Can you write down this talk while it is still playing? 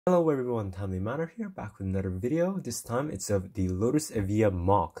Hello everyone, Timely Manor here, back with another video. This time it's of the Lotus Evija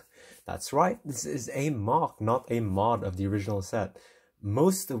MOC. That's right, this is a MOC, not a mod of the original set.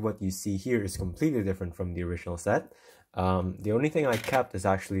 Most of what you see here is completely different from the original set. The only thing I kept is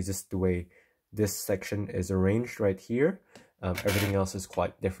actually just the way this section is arranged right here. Everything else is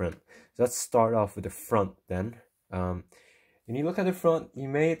quite different. So let's start off with the front then. When you look at the front, you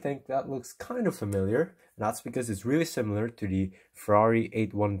may think that looks kind of familiar. And that's because it's really similar to the Ferrari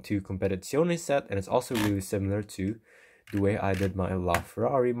 812 Competizione set, and it's also really similar to the way I did my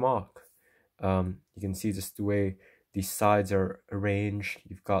LaFerrari MOC. You can see just the way these sides are arranged.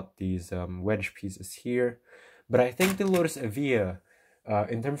 You've got these wedge pieces here. But I think the Lotus Evija,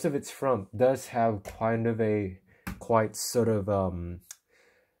 in terms of its front, does have kind of a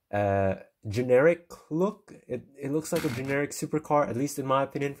generic look. It looks like a generic supercar, at least in my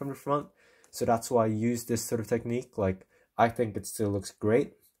opinion, from the front. So that's why I use this sort of technique. Like, I think it still looks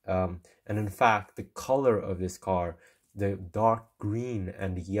great. And in fact, the color of this car, the dark green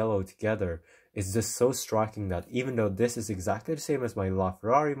and the yellow together, is just so striking that even though this is exactly the same as my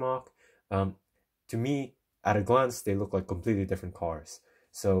LaFerrari MOC, to me, at a glance, they look like completely different cars.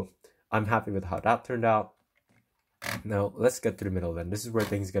 So I'm happy with how that turned out. Now, let's get to the middle then. This is where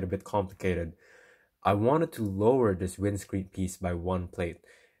things get a bit complicated. I wanted to lower this windscreen piece by one plate,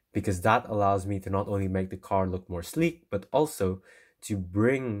 because that allows me to not only make the car look more sleek, but also to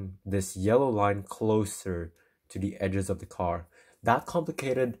bring this yellow line closer to the edges of the car. That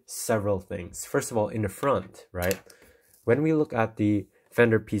complicated several things. First of all, in the front, right? When we look at the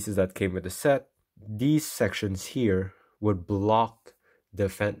fender pieces that came with the set, these sections here would block the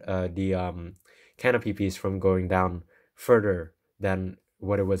canopy piece from going down further than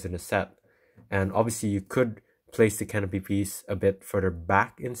what it was in the set. And obviously you could place the canopy piece a bit further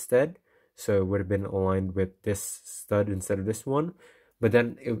back instead, so it would have been aligned with this stud instead of this one. But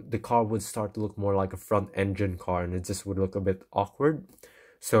then the car would start to look more like a front engine car, and it just would look a bit awkward.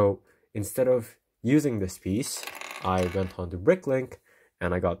 So instead of using this piece, I went on to Bricklink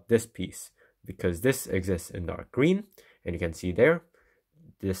and I got this piece, because this exists in dark green, and you can see there,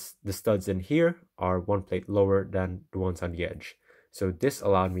 the studs in here are one plate lower than the ones on the edge. So this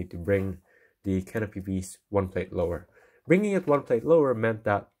allowed me to bring the canopy piece one plate lower. Bringing it one plate lower meant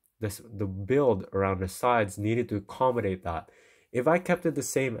that the build around the sides needed to accommodate that. If I kept it the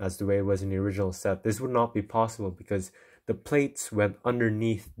same as the way it was in the original set, this would not be possible because the plates went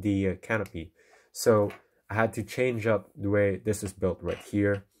underneath the canopy. So I had to change up the way this is built right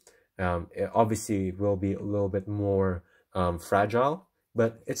here. It obviously will be a little bit more fragile,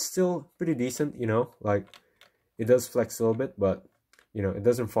 but it's still pretty decent, you know, like it does flex a little bit, but you know, it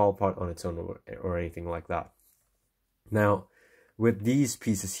doesn't fall apart on its own or anything like that. Now, with these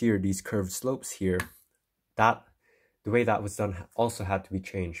pieces here, these curved slopes here, the way that was done also had to be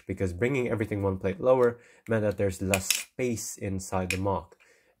changed, because bringing everything one plate lower meant that there's less space inside the MOC.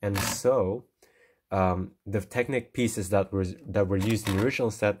 And so, the Technic pieces that were used in the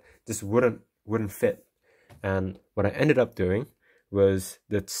original set just wouldn't fit. And what I ended up doing was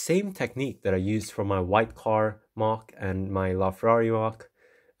the same technique that I used for my white car MOC and my LaFerrari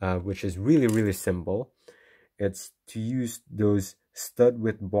MOC, which is really, really simple. It's to use those stud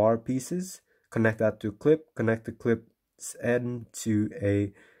with bar pieces, connect that to a clip, connect the clip's end to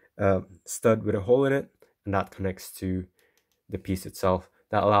a stud with a hole in it, and that connects to the piece itself.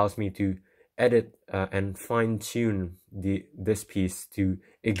 That allows me to edit and fine-tune this piece to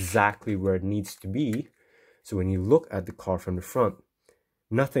exactly where it needs to be. So when you look at the car from the front,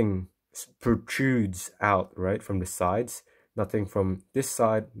 nothing protrudes out, right, from the sides. Nothing from this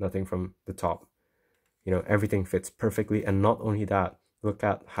side, nothing from the top. You know, everything fits perfectly. And not only that, look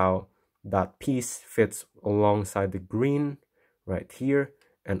at how that piece fits alongside the green right here,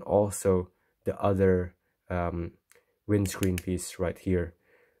 and also the other windscreen piece right here.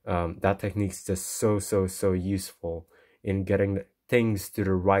 That technique is just so useful in getting things to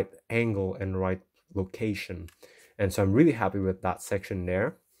the right angle and right location. And so I'm really happy with that section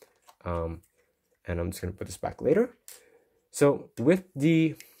there. And I'm just going to put this back later. So with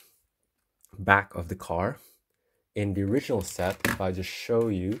the back of the car in the original set, if I just show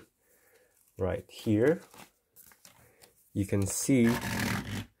you right here, you can see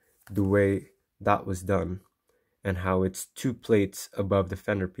the way that was done and how it's two plates above the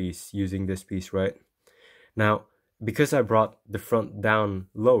fender piece using this piece, right? Now, because I brought the front down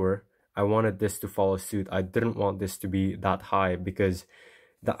lower, I wanted this to follow suit. I didn't want this to be that high, because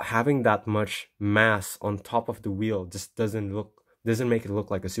having that much mass on top of the wheel just doesn't make it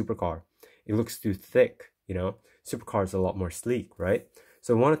look like a supercar. It looks too thick, you know. Supercar is a lot more sleek, right?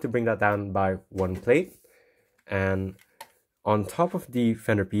 So I wanted to bring that down by one plate, and on top of the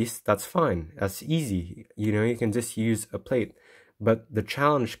fender piece, that's fine. That's easy. You know, you can just use a plate. But the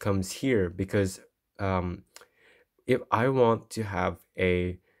challenge comes here because if I want to have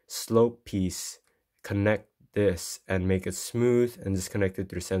a slope piece connect this and make it smooth and just connect it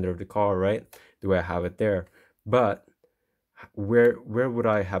to the center of the car, right? The way I have it there. But where would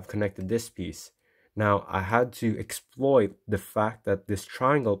I have connected this piece? Now, I had to exploit the fact that this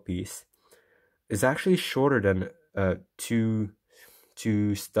triangle piece is actually shorter than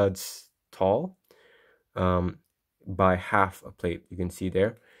two studs tall by half a plate. You can see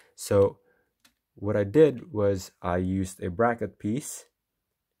there. So what I did was I used a bracket piece,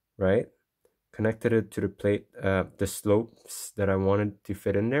 right? Connected it to the plate, the slopes that I wanted to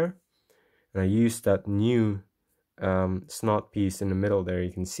fit in there. And I used that new snot piece in the middle there.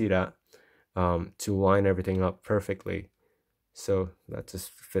 You can see that to line everything up perfectly. So that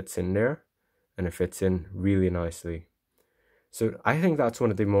just fits in there, and it fits in really nicely. So I think that's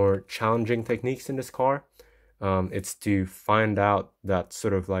one of the more challenging techniques in this car. It's to find out that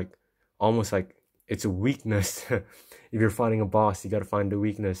sort of like, almost like it's a weakness. If you're fighting a boss, you got to find the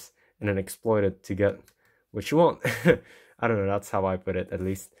weakness and then exploit it to get what you want. I don't know, that's how I put it at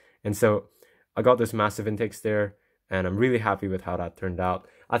least. And so I got this massive intakes there, and I'm really happy with how that turned out.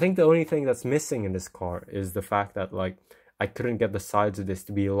 I think the only thing that's missing in this car is the fact that like I couldn't get the sides of this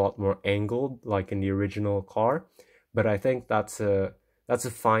to be a lot more angled like in the original car. But I think that's a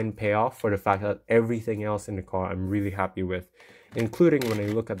fine payoff for the fact that everything else in the car I'm really happy with, including when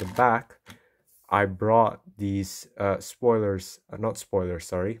I look at the back. I brought these spoilers, not spoilers,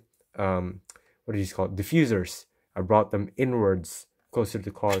 sorry. What do you call it? Diffusers. I brought them inwards, closer to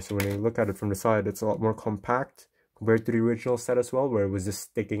the car. So when you look at it from the side, it's a lot more compact compared to the original set as well, where it was just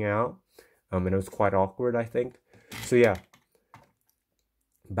sticking out. And it was quite awkward, I think. So yeah,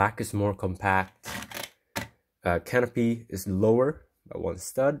 back is more compact. Canopy is lower by one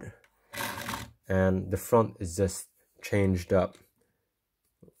stud, and the front is just changed up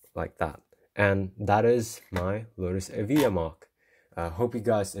like that. And that is my Lotus Evija MOC. Hope you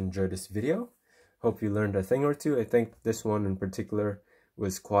guys enjoyed this video. Hope you learned a thing or two. I think this one in particular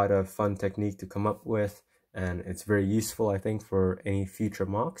was quite a fun technique to come up with, and it's very useful, I think, for any future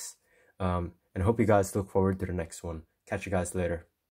MOCs. And hope you guys look forward to the next one. Catch you guys later.